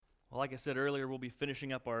Well, like I said earlier, we'll be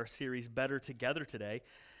finishing up our series Better Together today.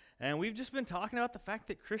 And we've just been talking about the fact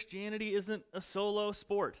that Christianity isn't a solo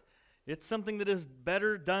sport. It's something that is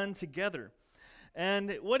better done together.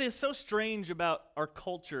 And what is so strange about our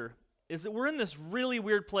culture is that we're in this really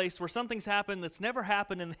weird place where something's happened that's never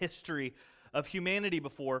happened in the history of humanity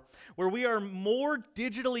before, where we are more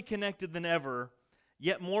digitally connected than ever,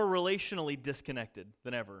 yet more relationally disconnected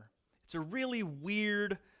than ever. It's a really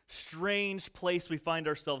weird, strange place we find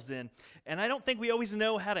ourselves in. And I don't think we always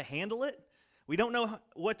know how to handle it. We don't know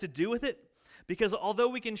what to do with it, because although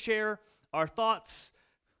we can share our thoughts,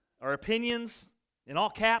 our opinions, in all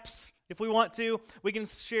caps, if we want to, we can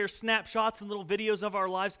share snapshots and little videos of our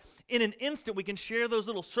lives. In an instant, we can share those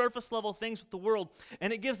little surface level things with the world,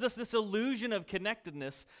 and it gives us this illusion of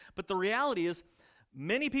connectedness. But the reality is,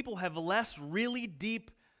 many people have less really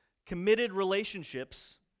deep, committed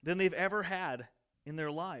relationships than they've ever had in their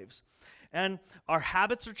lives. And our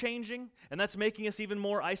habits are changing, and that's making us even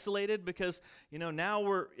more isolated because,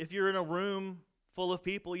 now if you're in a room full of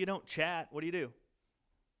people, you don't chat. What do?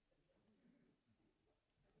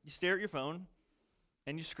 You stare at your phone,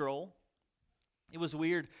 and you scroll. It was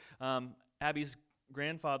weird. Abby's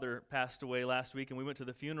grandfather passed away last week, and we went to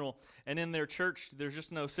the funeral, and in their church, there's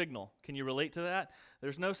just no signal. Can you relate to that?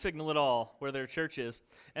 There's no signal at all where their church is.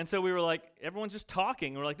 And so we were like, everyone's just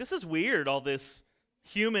talking. We're like, this is weird, all this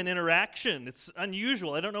human interaction. It's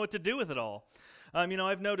unusual. I don't know what to do with it all.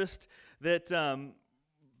 I've noticed that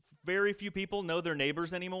very few people know their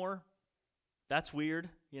neighbors anymore. That's weird,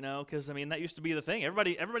 because, that used to be the thing.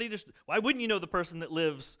 Everybody just, why wouldn't you know the person that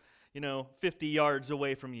lives, 50 yards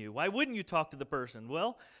away from you? Why wouldn't you talk to the person?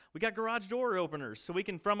 Well, we got garage door openers, so we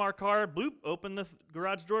can, from our car, bloop, open the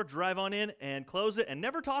garage door, drive on in, and close it, and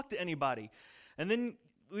never talk to anybody. And then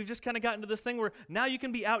we've just kind of gotten to this thing where now you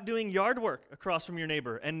can be out doing yard work across from your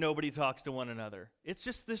neighbor, and nobody talks to one another. It's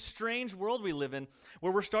just this strange world we live in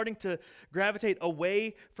where we're starting to gravitate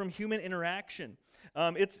away from human interaction.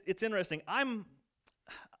 It's interesting.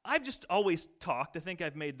 I've just always talked. I think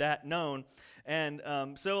I've made that known. And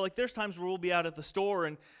so there's times where we'll be out at the store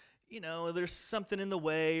and, there's something in the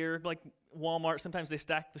way, or like Walmart, sometimes they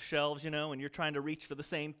stack the shelves, and you're trying to reach for the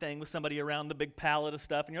same thing with somebody around the big pallet of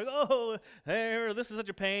stuff, and you're like, oh, hey, this is such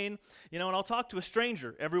a pain, and I'll talk to a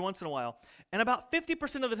stranger every once in a while. And about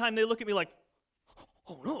 50% of the time they look at me like,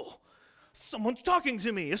 oh no, someone's talking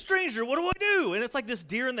to me, a stranger, what do I do? And it's like this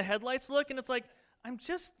deer in the headlights look, and it's like, I'm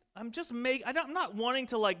not wanting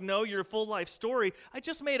to know your full life story. I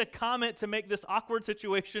just made a comment to make this awkward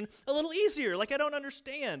situation a little easier. I don't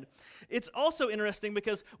understand. It's also interesting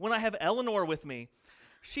because when I have Eleanor with me,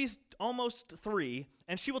 she's almost 3,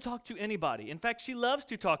 and she will talk to anybody. In fact, she loves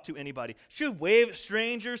to talk to anybody. She'll wave at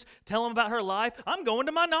strangers, tell them about her life. I'm going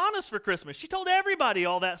to my Nana's for Christmas. She told everybody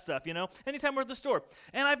all that stuff, anytime we're at the store.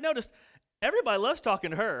 And I've noticed everybody loves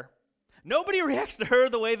talking to her. Nobody reacts to her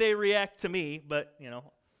the way they react to me, but,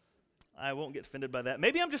 I won't get offended by that.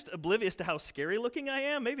 Maybe I'm just oblivious to how scary looking I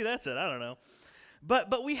am. Maybe that's it. I don't know.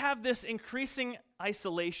 But we have this increasing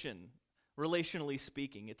isolation, relationally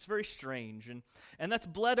speaking. It's very strange, and that's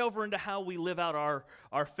bled over into how we live out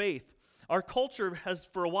our faith. Our culture has,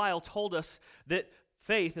 for a while, told us that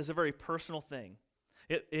faith is a very personal thing.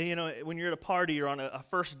 When you're at a party or on a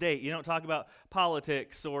first date, you don't talk about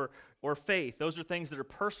politics or faith. Those are things that are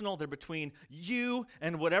personal. They're between you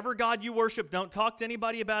and whatever God you worship. Don't talk to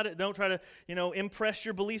anybody about it. Don't try to, impress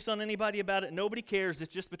your beliefs on anybody about it. Nobody cares.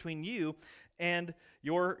 It's just between you and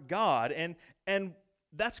your God. And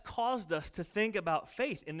that's caused us to think about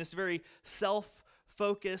faith in this very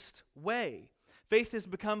self-focused way. Faith has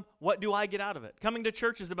become, what do I get out of it? Coming to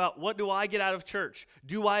church is about, what do I get out of church?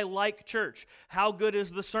 Do I like church? How good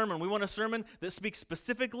is the sermon? We want a sermon that speaks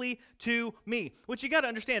specifically to me. Which you got to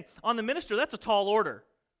understand, on the minister, that's a tall order.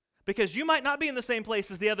 Because you might not be in the same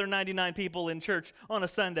place as the other 99 people in church on a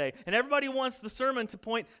Sunday. And everybody wants the sermon to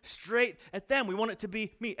point straight at them. We want it to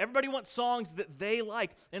be me. Everybody wants songs that they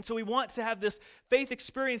like. And so we want to have this faith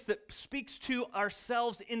experience that speaks to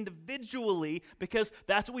ourselves individually, because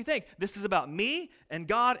that's what we think. This is about me and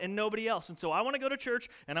God and nobody else. And so I want to go to church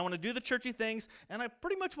and I want to do the churchy things. And I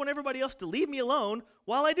pretty much want everybody else to leave me alone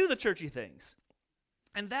while I do the churchy things.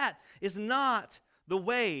 And that is not the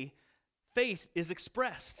way faith is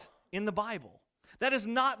expressed in the Bible. That is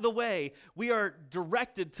not the way we are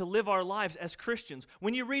directed to live our lives as Christians.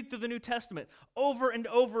 When you read through the New Testament over and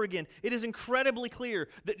over again, it is incredibly clear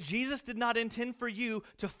that Jesus did not intend for you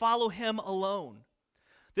to follow him alone.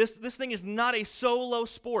 This thing is not a solo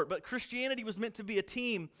sport, but Christianity was meant to be a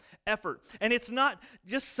team effort. And it's not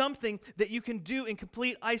just something that you can do in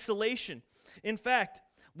complete isolation. In fact,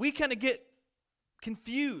 we kind of get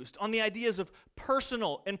confused on the ideas of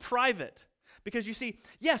personal and private. Because you see,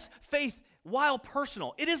 yes, faith, while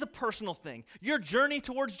personal, it is a personal thing. Your journey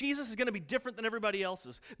towards Jesus is going to be different than everybody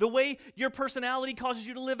else's. The way your personality causes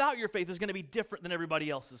you to live out your faith is going to be different than everybody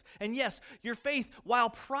else's. And yes, your faith, while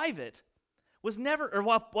private, was never, or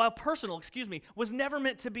while personal, was never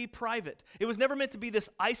meant to be private. It was never meant to be this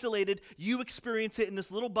isolated, you experience it in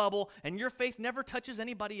this little bubble, and your faith never touches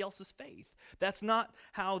anybody else's faith. That's not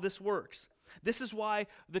how this works. This is why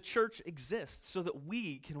the church exists, so that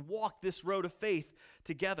we can walk this road of faith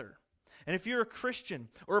together. And if you're a Christian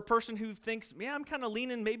or a person who thinks, yeah, I'm kind of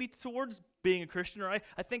leaning maybe towards being a Christian, or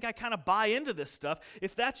I think I kind of buy into this stuff,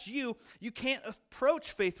 if that's you, you can't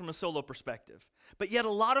approach faith from a solo perspective. But yet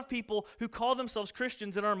a lot of people who call themselves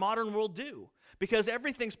Christians in our modern world do, because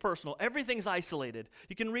everything's personal, everything's isolated.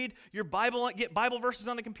 You can read your Bible, get Bible verses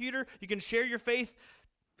on the computer, you can share your faith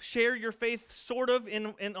sort of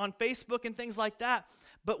on Facebook and things like that.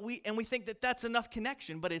 But we think that that's enough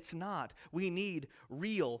connection, but it's not. We need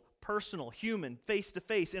real, personal, human,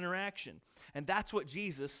 face-to-face interaction. And that's what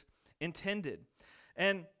Jesus intended.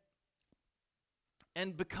 And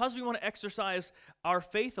because we want to exercise our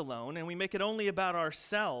faith alone, and we make it only about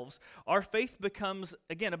ourselves, our faith becomes,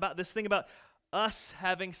 again, about this thing about us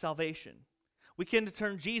having salvation. We can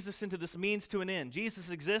turn Jesus into this means to an end. Jesus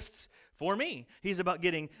exists for me. He's about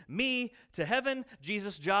getting me to heaven.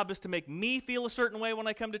 Jesus' job is to make me feel a certain way when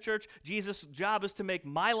I come to church. Jesus' job is to make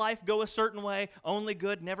my life go a certain way, only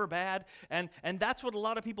good, never bad. And that's what a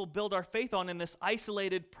lot of people build our faith on in this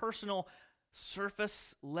isolated, personal,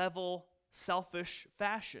 surface-level, selfish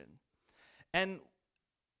fashion. And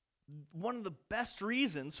one of the best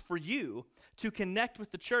reasons for you to connect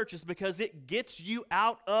with the church is because it gets you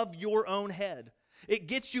out of your own head. It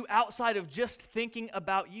gets you outside of just thinking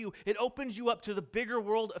about you. It opens you up to the bigger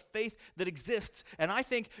world of faith that exists. And I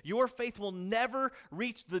think your faith will never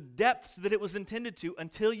reach the depths that it was intended to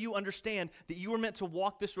until you understand that you were meant to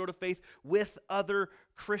walk this road of faith with other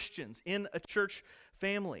Christians in a church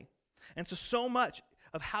family. And so much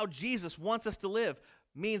of how Jesus wants us to live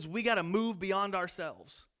means we got to move beyond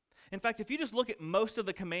ourselves. In fact, if you just look at most of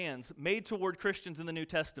the commands made toward Christians in the New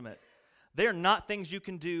Testament, they are not things you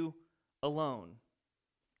can do alone.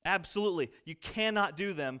 Absolutely. You cannot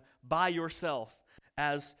do them by yourself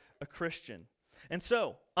as a Christian. And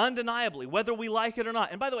so, undeniably, whether we like it or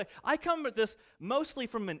not, and by the way, I come at this mostly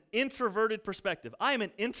from an introverted perspective. I am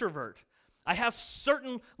an introvert. I have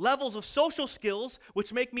certain levels of social skills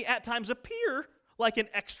which make me at times appear like an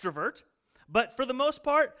extrovert, but for the most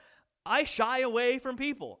part, I shy away from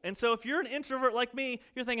people. And so if you're an introvert like me,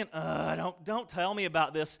 you're thinking, don't tell me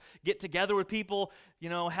about this. Get together with people,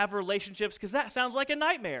 have relationships, because that sounds like a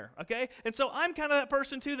nightmare, okay? And so I'm kind of that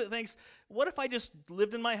person too that thinks, what if I just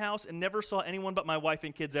lived in my house and never saw anyone but my wife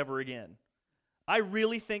and kids ever again? I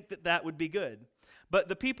really think that would be good. But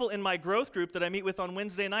the people in my growth group that I meet with on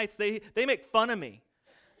Wednesday nights, they make fun of me.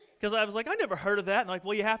 Because I was like, I never heard of that. And like,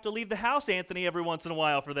 well, you have to leave the house, Anthony, every once in a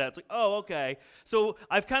while for that. It's like, oh, okay. So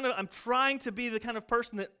I'm trying to be the kind of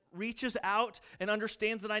person that reaches out and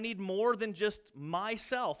understands that I need more than just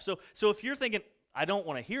myself. So if you're thinking, I don't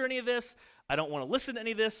want to hear any of this, I don't want to listen to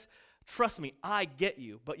any of this, trust me, I get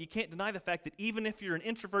you. But you can't deny the fact that even if you're an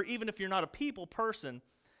introvert, even if you're not a people person,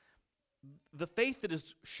 the faith that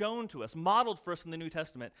is shown to us, modeled for us in the New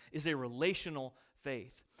Testament, is a relational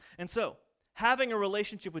faith. And so, having a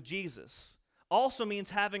relationship with Jesus also means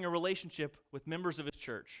having a relationship with members of his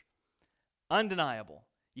church. Undeniable.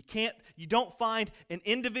 You don't find an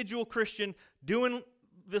individual Christian doing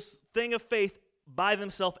this thing of faith by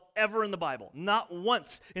themselves ever in the Bible. Not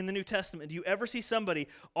once in the New Testament do you ever see somebody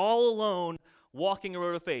all alone walking a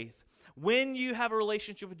road of faith. When you have a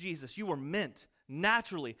relationship with Jesus, you are meant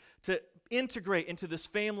naturally to integrate into this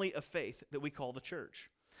family of faith that we call the church.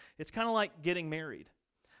 It's kind of like getting married.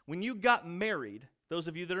 When you got married, those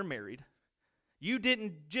of you that are married, you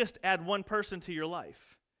didn't just add one person to your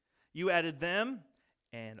life. You added them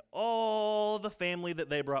and all the family that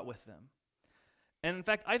they brought with them. And in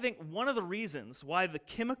fact, I think one of the reasons why the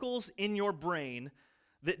chemicals in your brain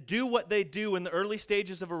that do what they do in the early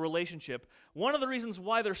stages of a relationship, one of the reasons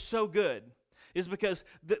why they're so good is because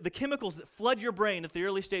the chemicals that flood your brain at the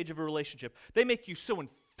early stage of a relationship, they make you so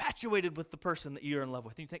infatuated with the person that you're in love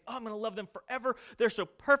with. And you think, I'm going to love them forever. They're so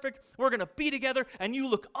perfect. We're going to be together. And you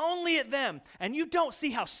look only at them. And you don't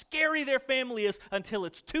see how scary their family is until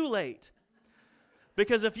it's too late.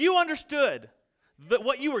 Because if you understood that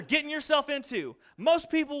what you were getting yourself into, most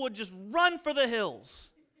people would just run for the hills.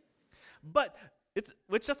 But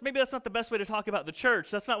maybe that's not the best way to talk about the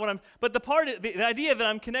church. That's not what but the idea that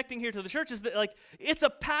I'm connecting here to the church is that like, it's a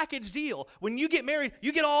package deal. When you get married,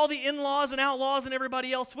 you get all the in-laws and outlaws and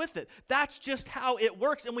everybody else with it. That's just how it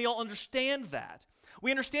works, and we all understand that.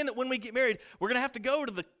 We understand that when we get married, we're going to have to go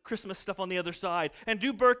to the Christmas stuff on the other side and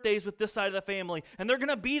do birthdays with this side of the family, and they're going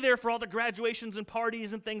to be there for all the graduations and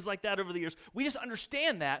parties and things like that over the years. We just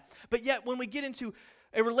understand that, but yet when we get into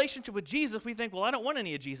a relationship with Jesus, we think, well, I don't want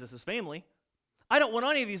any of Jesus' family. I don't want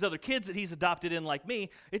any of these other kids that he's adopted in like me.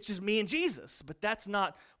 It's just me and Jesus. But that's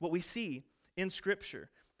not what we see in Scripture.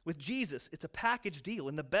 With Jesus, it's a package deal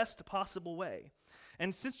in the best possible way.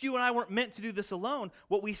 And since you and I weren't meant to do this alone,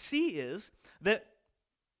 what we see is that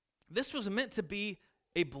this was meant to be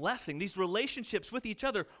a blessing. These relationships with each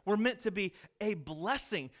other were meant to be a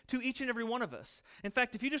blessing to each and every one of us. In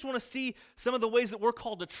fact, if you just want to see some of the ways that we're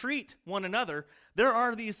called to treat one another, there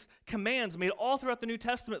are these commands made all throughout the New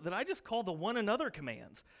Testament that I just call the one another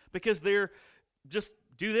commands, because they're just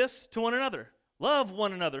do this to one another, love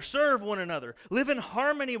one another, serve one another, live in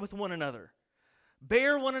harmony with one another,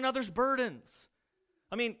 bear one another's burdens.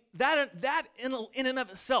 I mean, that in and of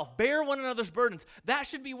itself, bear one another's burdens, that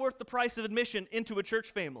should be worth the price of admission into a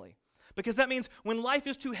church family. Because that means when life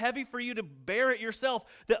is too heavy for you to bear it yourself,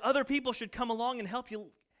 that other people should come along and help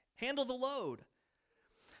you handle the load.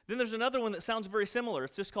 Then there's another one that sounds very similar.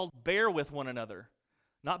 It's just called bear with one another.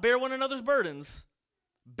 Not bear one another's burdens,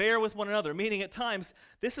 bear with one another, meaning at times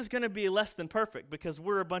this is going to be less than perfect because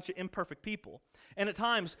we're a bunch of imperfect people. And at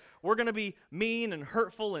times we're going to be mean and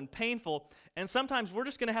hurtful and painful, and sometimes we're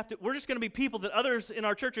just going to be people that others in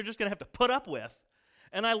our church are just going to have to put up with.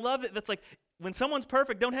 And I love it. That's like when someone's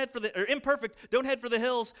perfect, imperfect, don't head for the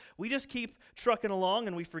hills. We just keep trucking along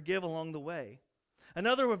and we forgive along the way.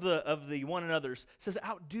 Another of the one another's says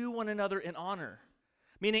outdo one another in honor.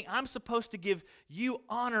 Meaning I'm supposed to give you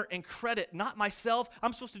honor and credit, not myself.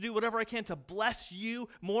 I'm supposed to do whatever I can to bless you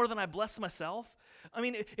more than I bless myself. I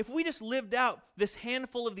mean, if we just lived out this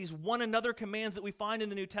handful of these one another commands that we find in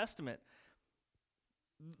the New Testament,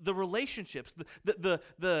 the relationships,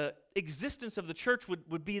 the existence of the church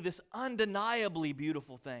would be this undeniably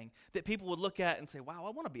beautiful thing that people would look at and say, wow,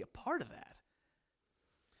 I want to be a part of that.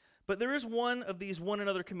 But there is one of these one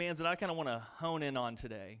another commands that I kind of want to hone in on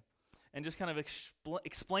today, and just kind of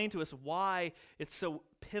explain to us why it's so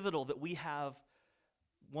pivotal that we have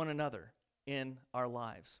one another in our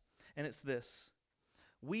lives. And it's this: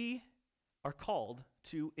 we are called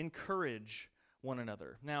to encourage one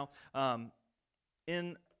another. Now,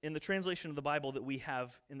 in the translation of the Bible that we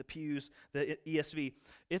have in the pews, the ESV,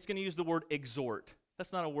 it's going to use the word exhort.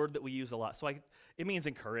 That's not a word that we use a lot. So it means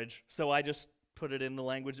encourage. So I just put it in the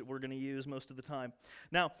language that we're going to use most of the time.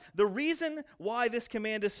 Now, the reason why this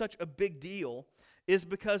command is such a big deal is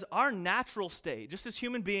because our natural state, just as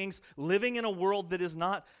human beings living in a world that is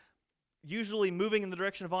not usually moving in the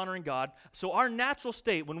direction of honoring God, so our natural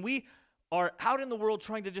state, when we are out in the world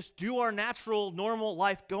trying to just do our natural, normal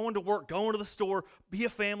life, going to work, going to the store, be a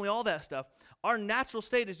family, all that stuff, our natural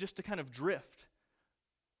state is just to kind of drift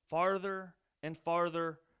farther and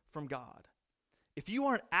farther from God. If you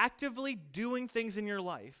aren't actively doing things in your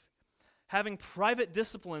life, having private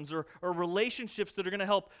disciplines or relationships that are going to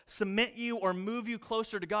help cement you or move you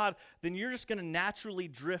closer to God, then you're just going to naturally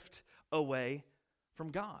drift away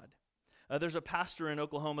from God. There's a pastor in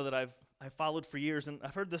Oklahoma that I've followed for years, and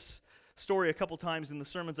I've heard this story a couple times in the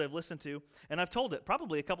sermons I've listened to, and I've told it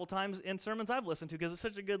probably a couple times in sermons I've listened to because it's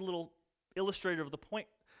such a good little illustrator of the point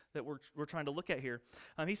that we're trying to look at here.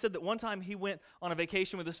 He said that one time he went on a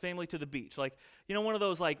vacation with his family to the beach. Like, you know, one of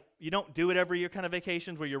those, like, you don't do it every year kind of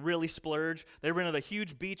vacations where you really splurge. They rented a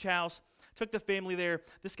huge beach house, took the family there.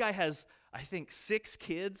 This guy has, I think, 6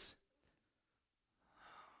 kids.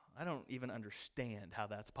 I don't even understand how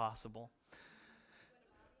that's possible.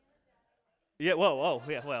 Yeah, whoa,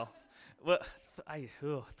 yeah, well,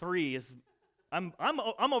 3 is... I'm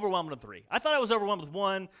overwhelmed with 3. I thought I was overwhelmed with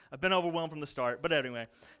 1. I've been overwhelmed from the start. But anyway,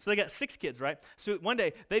 so they got 6 kids, right? So one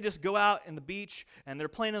day, they just go out in the beach, and they're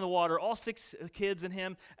playing in the water, all 6 kids and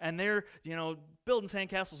him, and they're, building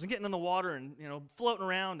sandcastles and getting in the water and, floating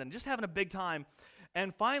around and just having a big time.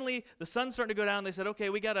 And finally, the sun's starting to go down. They said, okay,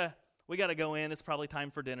 we gotta go in. It's probably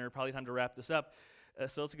time for dinner, probably time to wrap this up.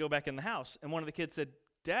 So let's go back in the house. And one of the kids said,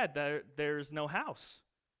 Dad, there's no house.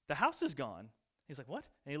 The house is gone. He's like, what?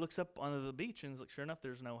 And he looks up onto the beach, and he's like, sure enough,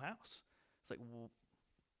 there's no house. It's like, well.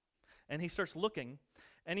 And he starts looking,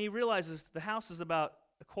 and he realizes the house is about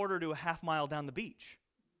a quarter to a half mile down the beach.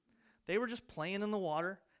 They were just playing in the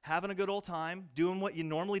water, having a good old time, doing what you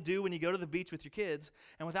normally do when you go to the beach with your kids,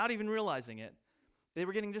 and without even realizing it, they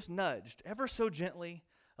were getting just nudged ever so gently,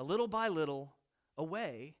 a little by little,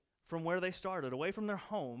 away from where they started, away from their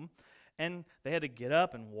home, and they had to get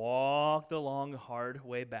up and walk the long, hard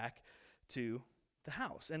way back to the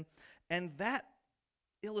house. And that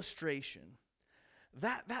illustration,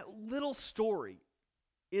 that little story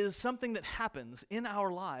is something that happens in our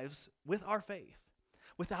lives with our faith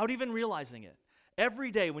without even realizing it. Every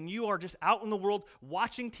day when you are just out in the world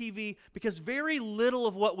watching TV, because very little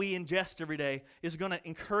of what we ingest every day is going to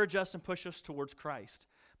encourage us and push us towards Christ.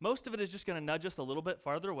 Most of it is just going to nudge us a little bit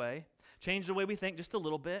farther away, change the way we think just a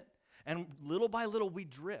little bit, and little by little we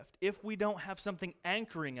drift if we don't have something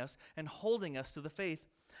anchoring us and holding us to the faith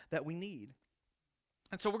that we need.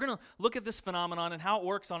 And so we're going to look at this phenomenon and how it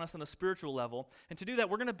works on us on a spiritual level. And to do that,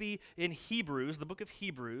 we're going to be in Hebrews, the book of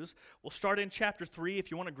Hebrews. We'll start in chapter 3. If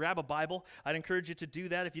you want to grab a Bible, I'd encourage you to do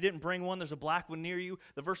that. If you didn't bring one, there's a black one near you.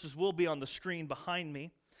 The verses will be on the screen behind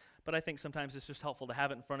me. But I think sometimes it's just helpful to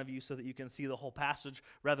have it in front of you so that you can see the whole passage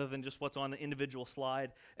rather than just what's on the individual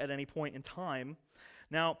slide at any point in time.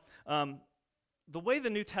 Now, the way the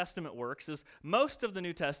New Testament works is most of the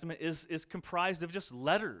New Testament is comprised of just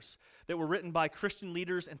letters that were written by Christian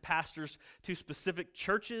leaders and pastors to specific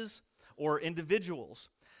churches or individuals.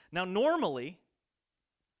 Now, normally,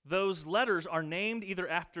 those letters are named either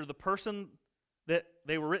after the person that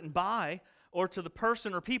they were written by or to the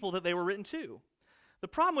person or people that they were written to. The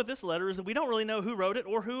problem with this letter is that we don't really know who wrote it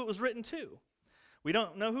or who it was written to. We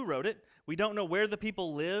don't know who wrote it. We don't know where the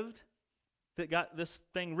people lived that got this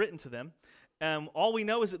thing written to them. All we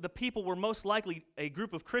know is that the people were most likely a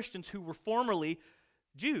group of Christians who were formerly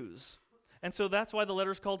Jews. And so that's why the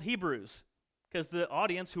letter is called Hebrews, because the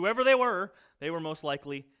audience, whoever they were most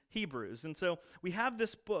likely Hebrews. And so we have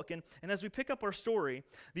this book, and as we pick up our story,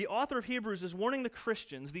 the author of Hebrews is warning the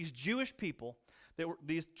Christians, these Jewish people,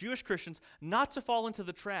 these Jewish Christians, not to fall into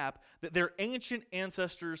the trap that their ancient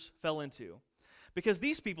ancestors fell into. Because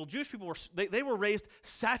these people, Jewish people, they were raised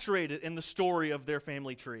saturated in the story of their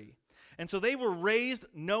family tree. And so they were raised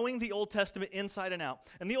knowing the Old Testament inside and out.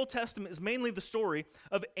 And the Old Testament is mainly the story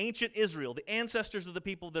of ancient Israel, the ancestors of the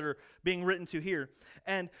people that are being written to here.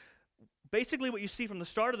 And basically what you see from the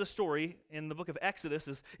start of the story in the book of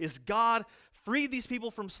Exodus is God freed these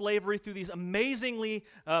people from slavery through these amazingly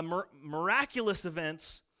miraculous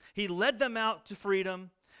events. He led them out to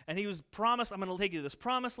freedom. And he was promised, I'm going to take you to this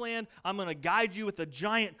promised land. I'm going to guide you with a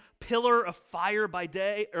giant pillar of fire by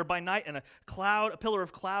day or by night and a pillar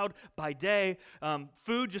of cloud by day.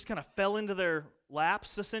 Food just kind of fell into their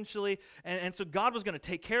laps, essentially. And so God was going to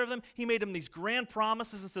take care of them. He made them these grand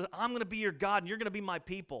promises and said, I'm going to be your God and you're going to be my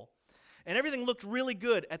people. And everything looked really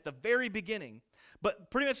good at the very beginning. But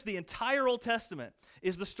pretty much the entire Old Testament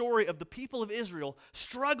is the story of the people of Israel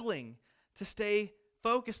struggling to stay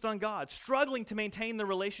focused on God, struggling to maintain their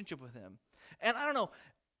relationship with Him. And I don't know,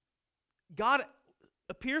 God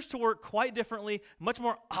appears to work quite differently, much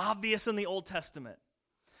more obvious in the Old Testament.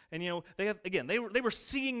 And they were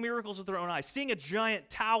seeing miracles with their own eyes, seeing a giant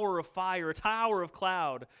tower of fire, a tower of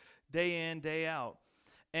cloud, day in, day out.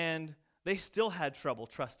 And they still had trouble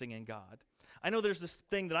trusting in God. I know there's this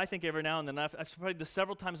thing that I think every now and then, I've prayed this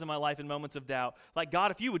several times in my life in moments of doubt, like, God,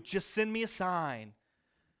 if you would just send me a sign.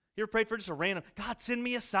 You ever prayed for just a random, God, send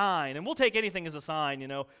me a sign, and we'll take anything as a sign,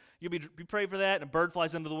 You'll be prayed for that, and a bird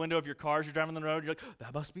flies into the window of your car as you're driving on the road, you're like, oh,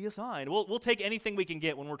 that must be a sign. We'll take anything we can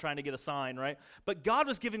get when we're trying to get a sign, right? But God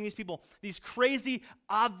was giving these people these crazy,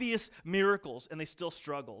 obvious miracles, and they still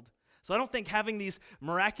struggled. So I don't think having these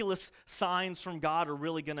miraculous signs from God are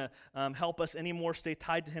really going to help us anymore stay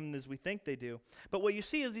tied to Him as we think they do. But what you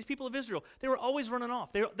see is these people of Israel, they were always running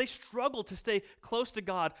off. They struggled to stay close to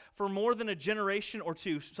God for more than a generation or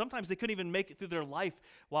two. Sometimes they couldn't even make it through their life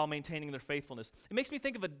while maintaining their faithfulness. It makes me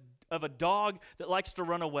think of a dog that likes to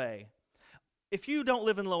run away. If you don't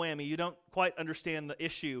live in Loami, you don't quite understand the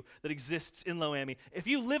issue that exists in Loami. If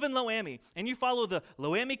you live in Loami and you follow the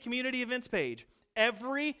Loami community events page,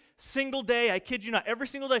 every single day, I kid you not, every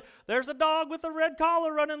single day, there's a dog with a red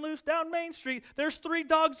collar running loose down Main Street. There's 3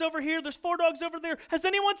 dogs over here. There's 4 dogs over there. Has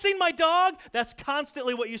anyone seen my dog? That's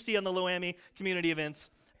constantly what you see on the Loami Community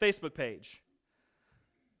Events Facebook page.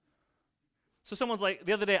 So someone's like,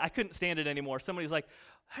 the other day, I couldn't stand it anymore. Somebody's like,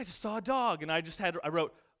 I just saw a dog, and I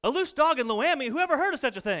wrote, a loose dog in Loami? Whoever heard of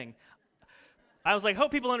such a thing? I was like,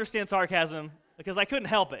 hope people understand sarcasm, because I couldn't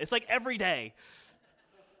help it. It's like every day.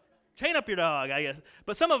 Chain up your dog, I guess.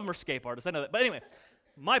 But some of them are escape artists, I know that. But anyway,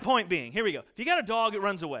 my point being, here we go. If you got a dog, it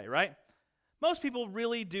runs away, right? Most people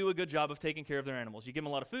really do a good job of taking care of their animals. You give them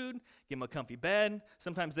a lot of food, give them a comfy bed.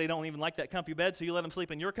 Sometimes they don't even like that comfy bed, so you let them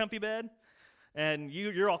sleep in your comfy bed. And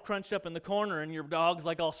you're all crunched up in the corner, and your dog's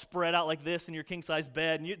like all spread out like this in your king-size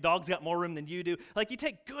bed, and your dog's got more room than you do. Like, you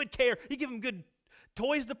take good care. You give them good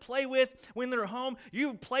toys to play with when they're home.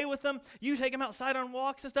 You play with them. You take them outside on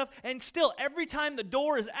walks and stuff. And still, every time the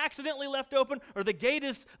door is accidentally left open or the gate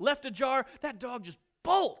is left ajar, that dog just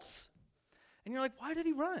bolts. And you're like, why did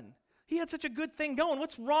he run? He had such a good thing going.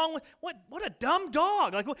 What's wrong with, what a dumb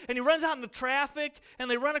dog. And he runs out in the traffic,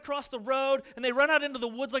 and they run across the road, and they run out into the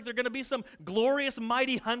woods like they're going to be some glorious,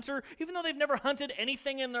 mighty hunter, even though they've never hunted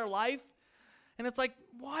anything in their life. And it's like,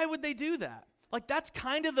 why would they do that? Like, that's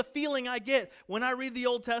kind of the feeling I get when I read the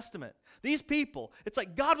Old Testament. These people, it's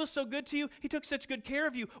like God was so good to you. He took such good care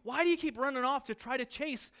of you. Why do you keep running off to try to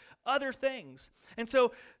chase other things? And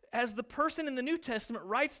so as the person in the New Testament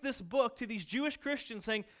writes this book to these Jewish Christians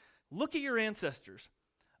saying, look at your ancestors.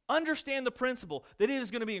 Understand the principle that it is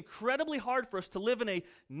going to be incredibly hard for us to live in a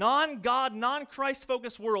non-God,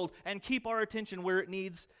 non-Christ-focused world and keep our attention where it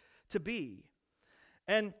needs to be.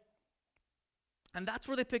 And that's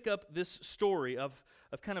where they pick up this story of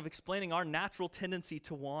kind of explaining our natural tendency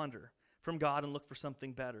to wander from God and look for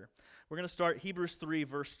something better. We're going to start Hebrews 3,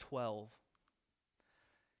 verse 12.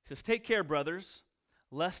 It says, take care, brothers,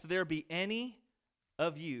 lest there be in any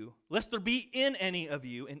of you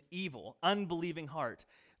an evil, unbelieving heart,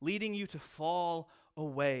 leading you to fall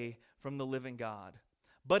away from the living God.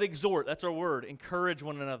 But exhort, that's our word, encourage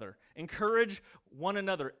one another. Encourage one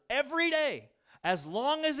another every day, as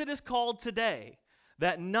long as it is called today,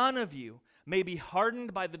 that none of you may be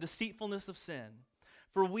hardened by the deceitfulness of sin.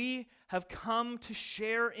 For we have come to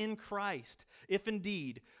share in Christ, if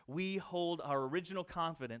indeed we hold our original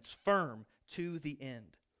confidence firm to the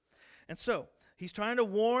end. And so, he's trying to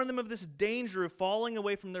warn them of this danger of falling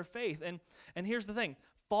away from their faith. And here's the thing.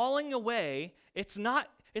 Falling away, it's not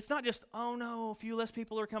just, oh no, a few less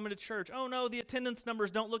people are coming to church. Oh no, the attendance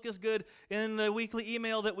numbers don't look as good in the weekly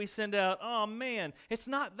email that we send out. Oh man, it's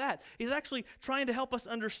not that. He's actually trying to help us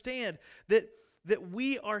understand that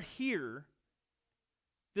we are here.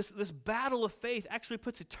 This battle of faith actually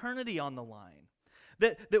puts eternity on the line.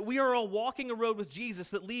 That we are all walking a road with Jesus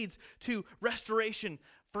that leads to restoration,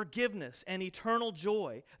 forgiveness, and eternal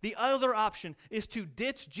joy. The other option is to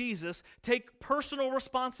ditch Jesus, take personal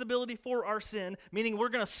responsibility for our sin, meaning we're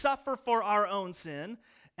going to suffer for our own sin,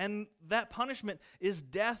 and that punishment is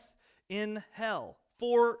death in hell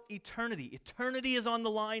for eternity. Eternity is on the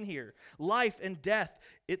line here, life and death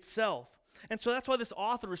itself. And so that's why this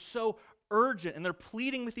author is so urgent, and they're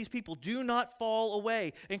pleading with these people, do not fall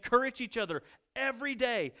away. Encourage each other every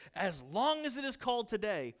day, as long as it is called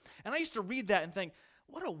today. And I used to read that and think,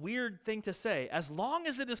 what a weird thing to say, as long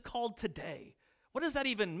as it is called today. What does that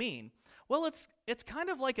even mean? Well, it's kind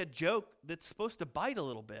of like a joke that's supposed to bite a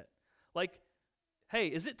little bit. Like, hey,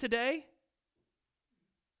 is it today?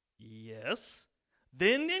 Yes.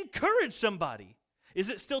 Then encourage somebody. Is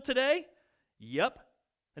it still today? Yep.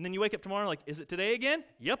 And then you wake up tomorrow like, is it today again?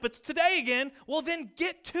 Yep, it's today again. Well, then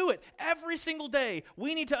get to it. Every single day,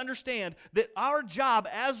 we need to understand that our job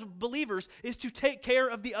as believers is to take care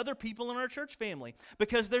of the other people in our church family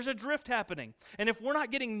because there's a drift happening. And if we're not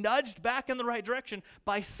getting nudged back in the right direction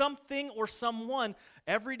by something or someone,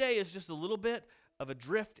 every day is just a little bit of a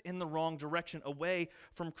drift in the wrong direction away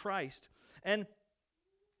from Christ. And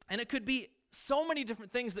it could be so many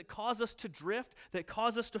different things that cause us to drift, that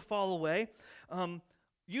cause us to fall away.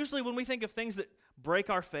 Usually when we think of things that break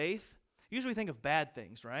our faith, usually we think of bad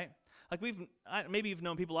things, right? Like maybe you've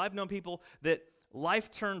known people, I've known people that life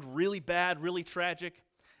turned really bad, really tragic,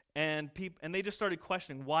 and they just started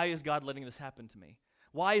questioning, why is God letting this happen to me?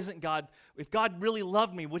 Why isn't God, if God really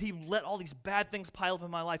loved me, would he let all these bad things pile up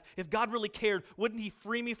in my life? If God really cared, wouldn't he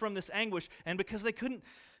free me from this anguish? And because they couldn't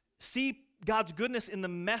see God's goodness in the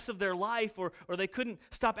mess of their life, or they couldn't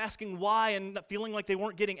stop asking why and feeling like they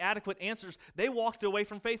weren't getting adequate answers, they walked away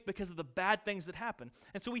from faith because of the bad things that happened.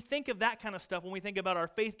 And so we think of that kind of stuff when we think about our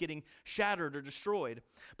faith getting shattered or destroyed.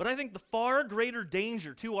 But I think the far greater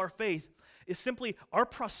danger to our faith is simply our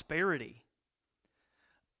prosperity.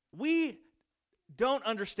 We don't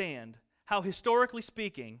understand how, historically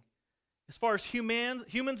speaking, as far as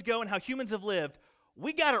humans go and how humans have lived,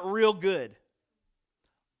 we got it real good.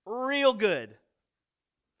 Real good.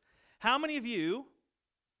 How many of you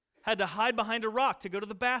had to hide behind a rock to go to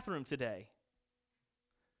the bathroom today?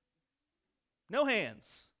 No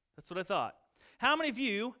hands. That's what I thought. How many of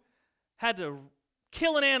you had to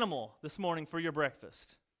kill an animal this morning for your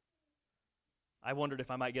breakfast? I wondered if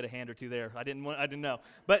I might get a hand or two there. I didn't know.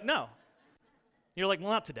 But no. You're like, well,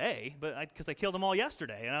 not today, but because I killed them all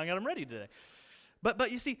yesterday and I got them ready today.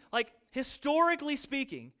 But you see, like, historically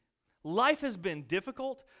speaking, life has been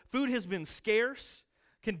difficult, food has been scarce,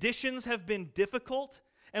 conditions have been difficult,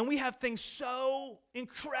 and we have things so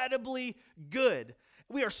incredibly good.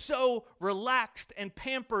 we are so relaxed and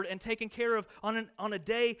pampered and taken care of on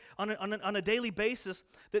a daily basis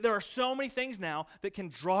that there are so many things now that can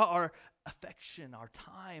draw our affection, our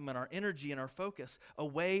time, and our energy and our focus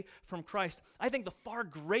away from Christ. I think the far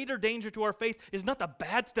greater danger to our faith is not the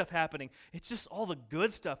bad stuff happening. It's just all the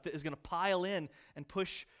good stuff that is going to pile in and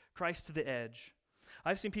push Christ to the edge.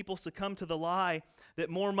 I've seen people succumb to the lie that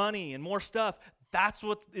more money and more stuff, that's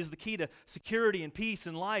what is the key to security and peace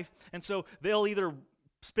and life. And so they'll either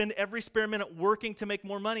spend every spare minute working to make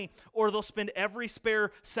more money, or they'll spend every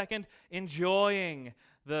spare second enjoying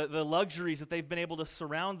the luxuries that they've been able to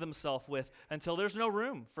surround themselves with until there's no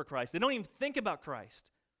room for Christ. They don't even think about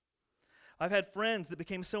Christ. I've had friends that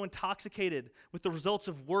became so intoxicated with the results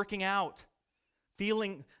of working out,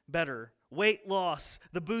 feeling better, weight loss,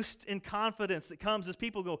 the boost in confidence that comes as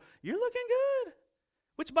people go, "You're looking good."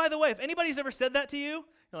 Which, by the way, if anybody's ever said that to you,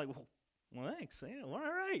 you're like, well, thanks. Yeah, well, all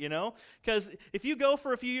right, Because if you go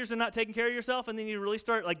for a few years and not taking care of yourself, and then you really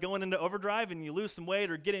start like going into overdrive and you lose some weight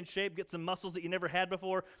or get in shape, get some muscles that you never had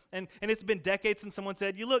before, and it's been decades since someone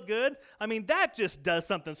said, "You look good," I mean, that just does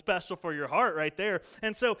something special for your heart right there.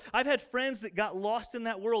 And so I've had friends that got lost in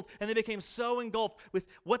that world, and they became so engulfed with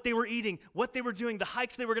what they were eating, what they were doing, the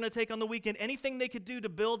hikes they were going to take on the weekend, anything they could do to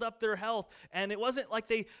build up their health. And it wasn't like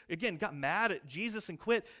they, again, got mad at Jesus and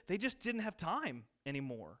quit. They just didn't have time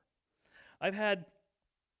anymore. I've had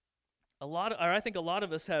I think a lot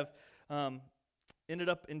of us have ended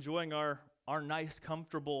up enjoying our nice,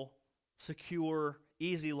 comfortable, secure,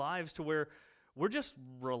 easy lives to where we're just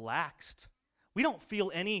relaxed. We don't feel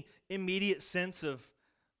any immediate sense of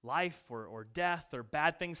life or death or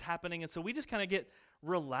bad things happening, and so we just kind of get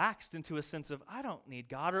relaxed into a sense of, I don't need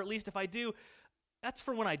God, or at least if I do, that's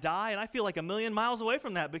for when I die, and I feel like a million miles away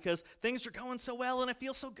from that because things are going so well and I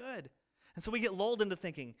feel so good. And so we get lulled into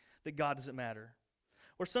thinking that God doesn't matter.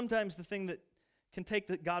 Or sometimes the thing that can take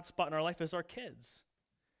the God spot in our life is our kids.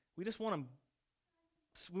 We just want them,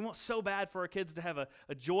 we want so bad for our kids to have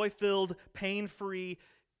a joy-filled, pain-free,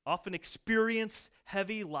 often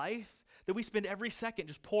experience-heavy life that we spend every second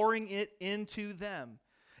just pouring it into them.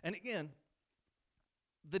 And again,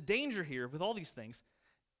 the danger here with all these things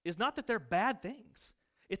is not that they're bad things.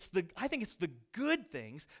 I think it's the good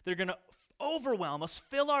things that are going to overwhelm us,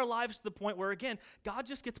 fill our lives to the point where, again, God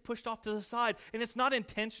just gets pushed off to the side. And it's not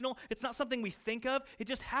intentional. It's not something we think of. It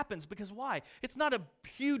just happens. Because why? It's not a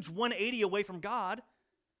huge 180 away from God.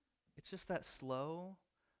 It's just that slow,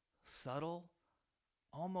 subtle,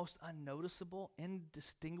 almost unnoticeable,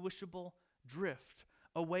 indistinguishable drift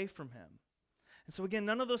away from Him. And so, again,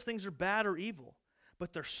 none of those things are bad or evil,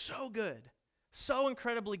 but they're so good, so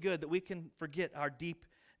incredibly good that we can forget our deep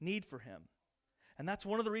need for Him. And that's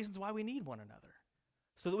one of the reasons why we need one another,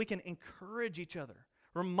 so that we can encourage each other,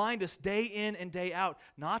 remind us day in and day out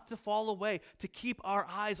not to fall away, to keep our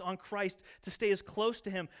eyes on Christ, to stay as close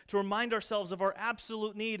to Him, to remind ourselves of our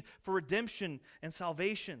absolute need for redemption and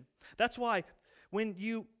salvation. That's why when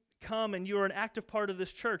you come and you're an active part of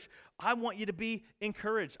this church, I want you to be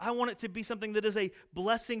encouraged. I want it to be something that is a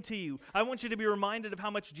blessing to you. I want you to be reminded of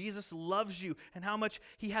how much Jesus loves you and how much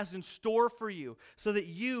He has in store for you, so that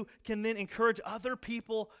you can then encourage other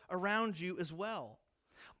people around you as well.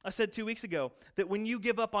 I said 2 weeks ago that when you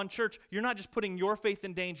give up on church, you're not just putting your faith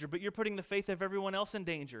in danger, but you're putting the faith of everyone else in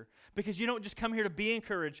danger, because you don't just come here to be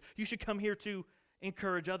encouraged. You should come here to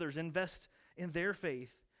encourage others, invest in their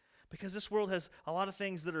faith. Because this world has a lot of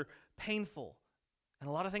things that are painful and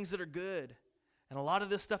a lot of things that are good and a lot of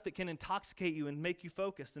this stuff that can intoxicate you and make you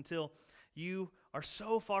focused until you are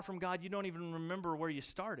so far from God you don't even remember where you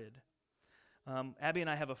started. Abby and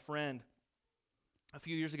I have a friend a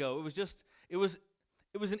few years ago. It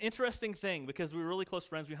was an interesting thing because we were really close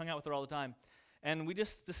friends. We hung out with her all the time. And we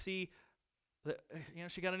just to see that,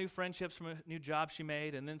 she got a new friendships from a new job she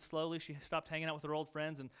made, and then slowly she stopped hanging out with her old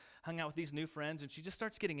friends and hung out with these new friends, and she just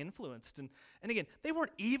starts getting influenced. And again, they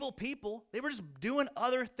weren't evil people. They were just doing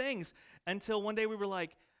other things until one day we were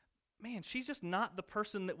like, man, she's just not the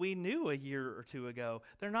person that we knew a year or two ago.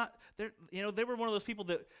 They were one of those people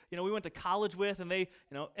that, we went to college with, and they,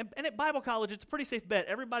 and at Bible college, it's a pretty safe bet.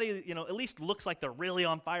 Everybody, at least looks like they're really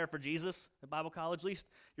on fire for Jesus at Bible college. At least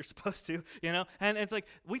you're supposed to, and it's like,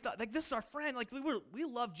 we thought, like, this is our friend. Like, we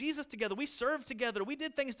love Jesus together. We served together. We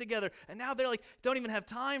did things together. And now they're like, don't even have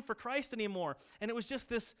time for Christ anymore. And it was just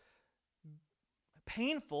this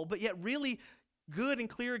painful, but yet really good and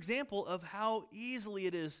clear example of how easily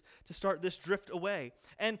it is to start this drift away.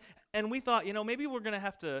 And we thought, maybe we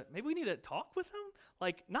need to talk with them,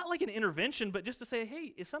 like not like an intervention, but just to say,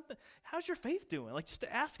 hey, how's your faith doing? Like just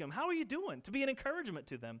to ask them, how are you doing? To be an encouragement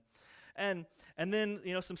to them. And then,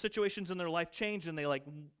 some situations in their life changed, and they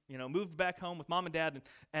moved back home with mom and dad,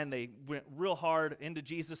 and they went real hard into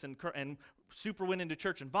Jesus and super went into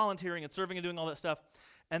church and volunteering and serving and doing all that stuff.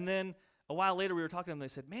 And then a while later we were talking to them, and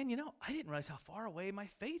they said, man, I didn't realize how far away my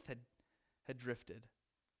faith had drifted.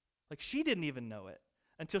 Like, she didn't even know it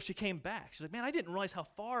until she came back. She's like, man, I didn't realize how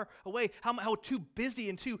far away, how too busy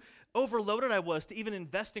and too overloaded I was to even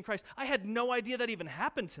invest in Christ. I had no idea that even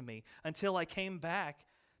happened to me until I came back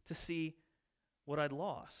to see what I'd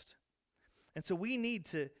lost. And so we need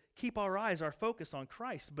to keep our focus on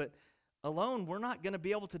Christ, but alone we're not going to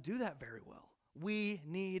be able to do that very well. We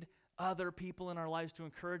need other people in our lives to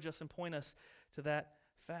encourage us and point us to that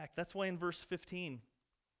fact. That's why in verse 15,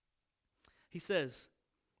 he says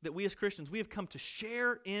that we as Christians, we have come to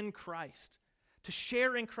share in Christ. To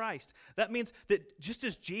share in Christ. That means that just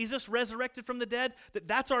as Jesus resurrected from the dead,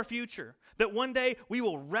 that's our future. That one day we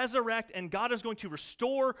will resurrect and God is going to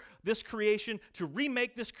restore this creation, to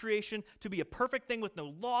remake this creation, to be a perfect thing with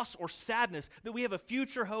no loss or sadness. That we have a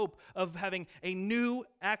future hope of having a new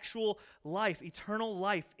actual life, eternal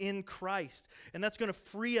life in Christ. And that's going to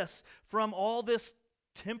free us from all this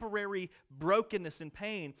temporary brokenness and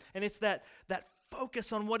pain. And it's that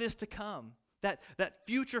focus on what is to come. That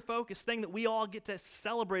future focus thing that we all get to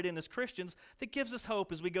celebrate in as Christians that gives us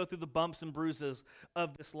hope as we go through the bumps and bruises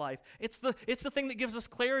of this life. It's the thing that gives us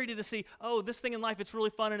clarity to see, oh, this thing in life, it's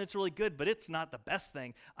really fun and it's really good, but it's not the best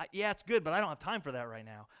thing. Yeah, it's good, but I don't have time for that right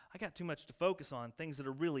now. I got too much to focus on, things that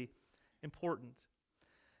are really important.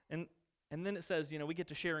 And then it says, we get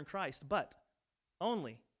to share in Christ, but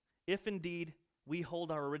only if indeed we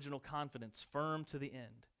hold our original confidence firm to the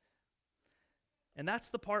end. And that's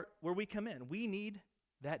the part where we come in. We need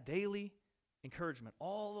that daily encouragement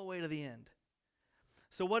all the way to the end.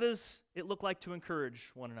 So what does it look like to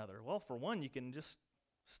encourage one another? Well, for one, you can just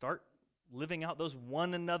start living out those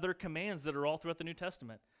one another commands that are all throughout the New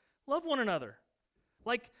Testament. Love one another.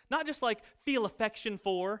 Not just feel affection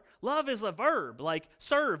for. Love is a verb.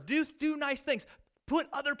 Serve, do nice things. Put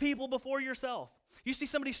other people before yourself. You see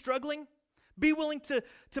somebody struggling? Be willing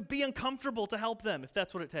to be uncomfortable to help them if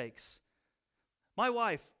that's what it takes. My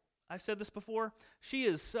wife, I've said this before, she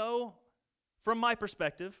is so, from my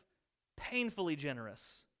perspective, painfully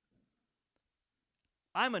generous.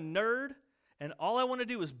 I'm a nerd, and all I want to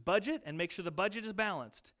do is budget and make sure the budget is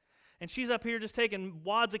balanced. And she's up here just taking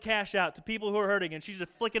wads of cash out to people who are hurting, and she's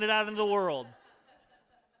just flicking it out into the world.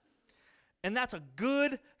 And that's a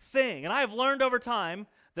good thing. And I have learned over time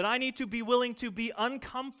that I need to be willing to be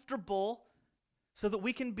uncomfortable so that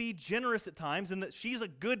we can be generous at times, and that she's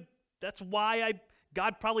that's why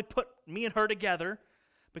God probably put me and her together,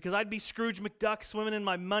 because I'd be Scrooge McDuck swimming in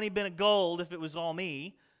my money bin of gold if it was all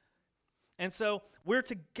me. And so we're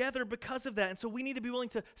together because of that. And so we need to be willing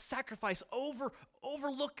to sacrifice,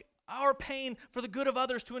 overlook our pain for the good of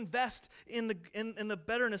others, to invest in the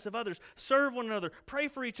betterness of others, serve one another, pray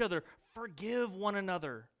for each other, forgive one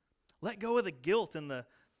another, let go of the guilt and the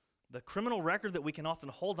criminal record that we can often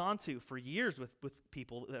hold on to for years with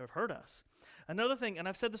people that have hurt us. Another thing, and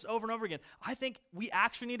I've said this over and over again, I think we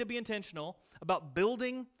actually need to be intentional about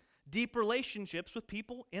building deep relationships with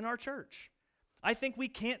people in our church. I think we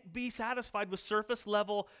can't be satisfied with surface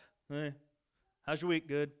level, how's your week?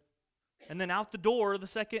 Good. And then out the door the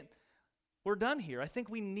second we're done here. I think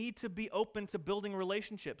we need to be open to building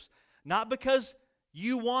relationships, not because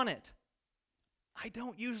you want it. I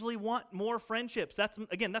don't usually want more friendships.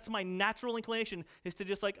 That's my natural inclination, is to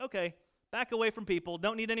just okay, back away from people.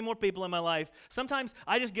 Don't need any more people in my life. Sometimes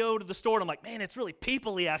I just go to the store and I'm like, man, it's really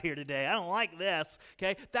people-y out here today. I don't like this,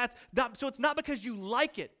 okay? So it's not because you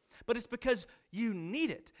like it, but it's because you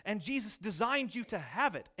need it. And Jesus designed you to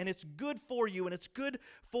have it, and it's good for you, and it's good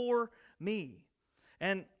for me.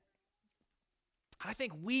 And I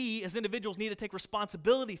think we as individuals need to take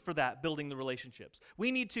responsibility for that, building the relationships.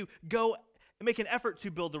 We need to go make an effort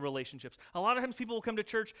to build the relationships. A lot of times people will come to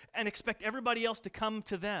church and expect everybody else to come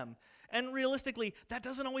to them. And realistically, that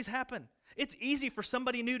doesn't always happen. It's easy for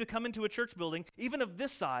somebody new to come into a church building, even of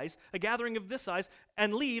this size, a gathering of this size,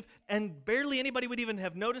 and leave, and barely anybody would even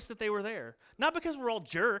have noticed that they were there. Not because we're all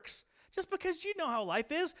jerks, just because you know how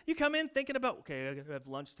life is. You come in thinking about, okay, I have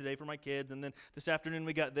lunch today for my kids, and then this afternoon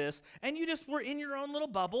we got this, and you just were in your own little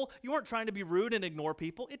bubble. You weren't trying to be rude and ignore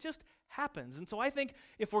people. It just happens. And so I think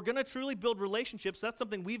if we're going to truly build relationships, that's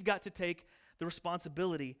something we've got to take the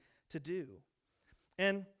responsibility to do.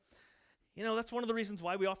 And, that's one of the reasons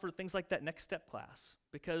why we offer things like that Next Step class,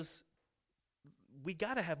 because we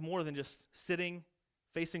got to have more than just sitting,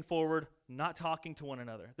 facing forward, not talking to one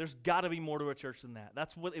another. There's got to be more to a church than that.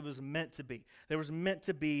 That's what it was meant to be. There was meant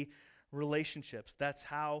to be relationships. That's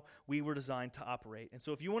how we were designed to operate. And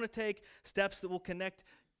so if you want to take steps that will connect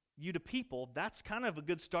you to people, that's kind of a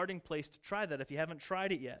good starting place to try that if you haven't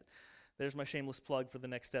tried it yet. There's my shameless plug for the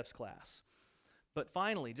Next Steps class. But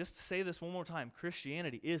finally, just to say this one more time,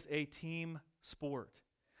 Christianity is a team sport.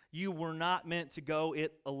 You were not meant to go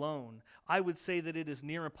it alone. I would say that it is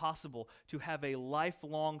near impossible to have a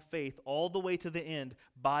lifelong faith all the way to the end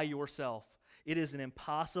by yourself. It is an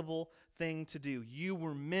impossible thing to do. You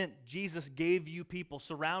were meant, Jesus gave you people,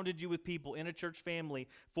 surrounded you with people in a church family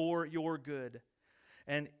for your good.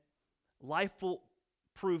 And life will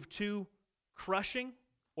prove too crushing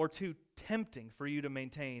or too tempting for you to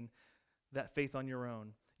maintain that faith on your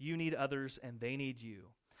own. You need others and they need you.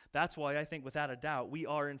 That's why I think without a doubt we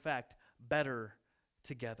are in fact better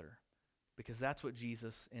together, because that's what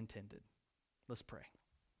Jesus intended. Let's pray.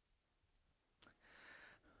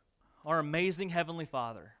 Our amazing Heavenly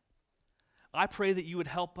Father, I pray that you would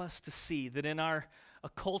help us to see that in a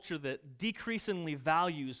culture that decreasingly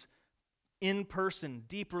values in-person,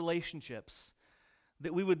 deep relationships,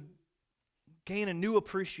 that we would gain a new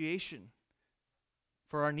appreciation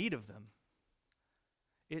for our need of them.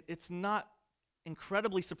 It's not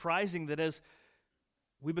incredibly surprising that as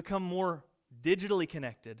we become more digitally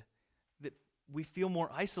connected, that we feel more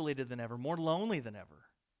isolated than ever, more lonely than ever.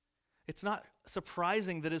 It's not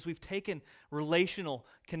surprising that as we've taken relational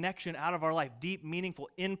connection out of our life, deep, meaningful,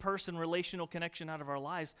 in-person relational connection out of our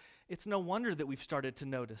lives, it's no wonder that we've started to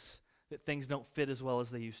notice that things don't fit as well as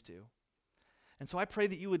they used to. And so I pray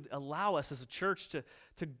that you would allow us as a church to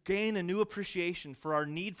gain a new appreciation for our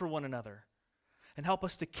need for one another, and help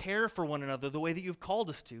us to care for one another the way that you've called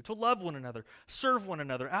us to love one another, serve one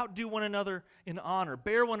another, outdo one another in honor,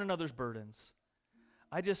 bear one another's burdens.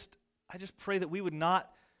 I just pray that we would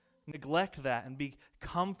not neglect that and be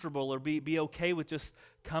comfortable or be okay with just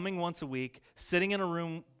coming once a week, sitting in a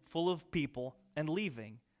room full of people, and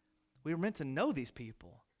leaving. We were meant to know these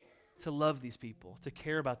people, to love these people, to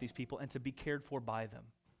care about these people, and to be cared for by them.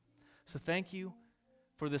 So thank you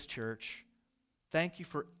for this church. Thank you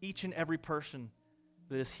for each and every person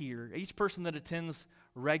that is here, each person that attends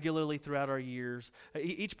regularly throughout our years,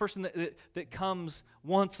 each person that comes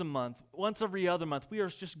once a month, once every other month. We are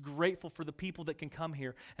just grateful for the people that can come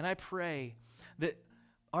here. And I pray that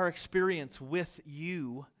our experience with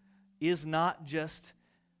you is not just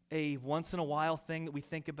a once-in-a-while thing that we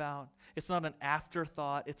think about. It's not an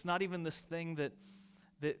afterthought. It's not even this thing that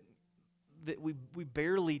we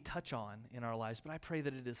barely touch on in our lives. But I pray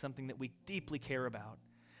that it is something that we deeply care about.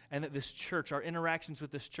 And that this church, our interactions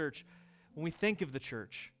with this church, when we think of the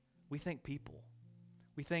church, we think people.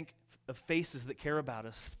 We think of faces that care about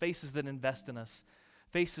us, faces that invest in us,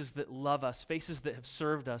 faces that love us, faces that have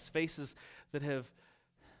served us, faces that have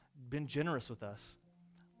been generous with us.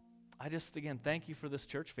 I just, again, thank you for this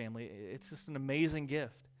church family. It's just an amazing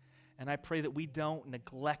gift. And I pray that we don't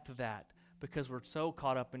neglect that because we're so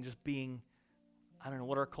caught up in just being, I don't know,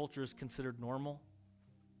 what our culture is considered normal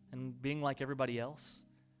and being like everybody else.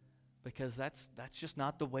 Because that's just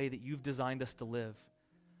not the way that you've designed us to live.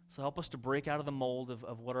 So help us to break out of the mold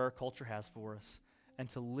of what our culture has for us and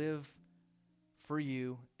to live for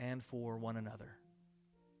you and for one another.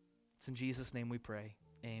 It's in Jesus' name we pray.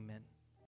 Amen.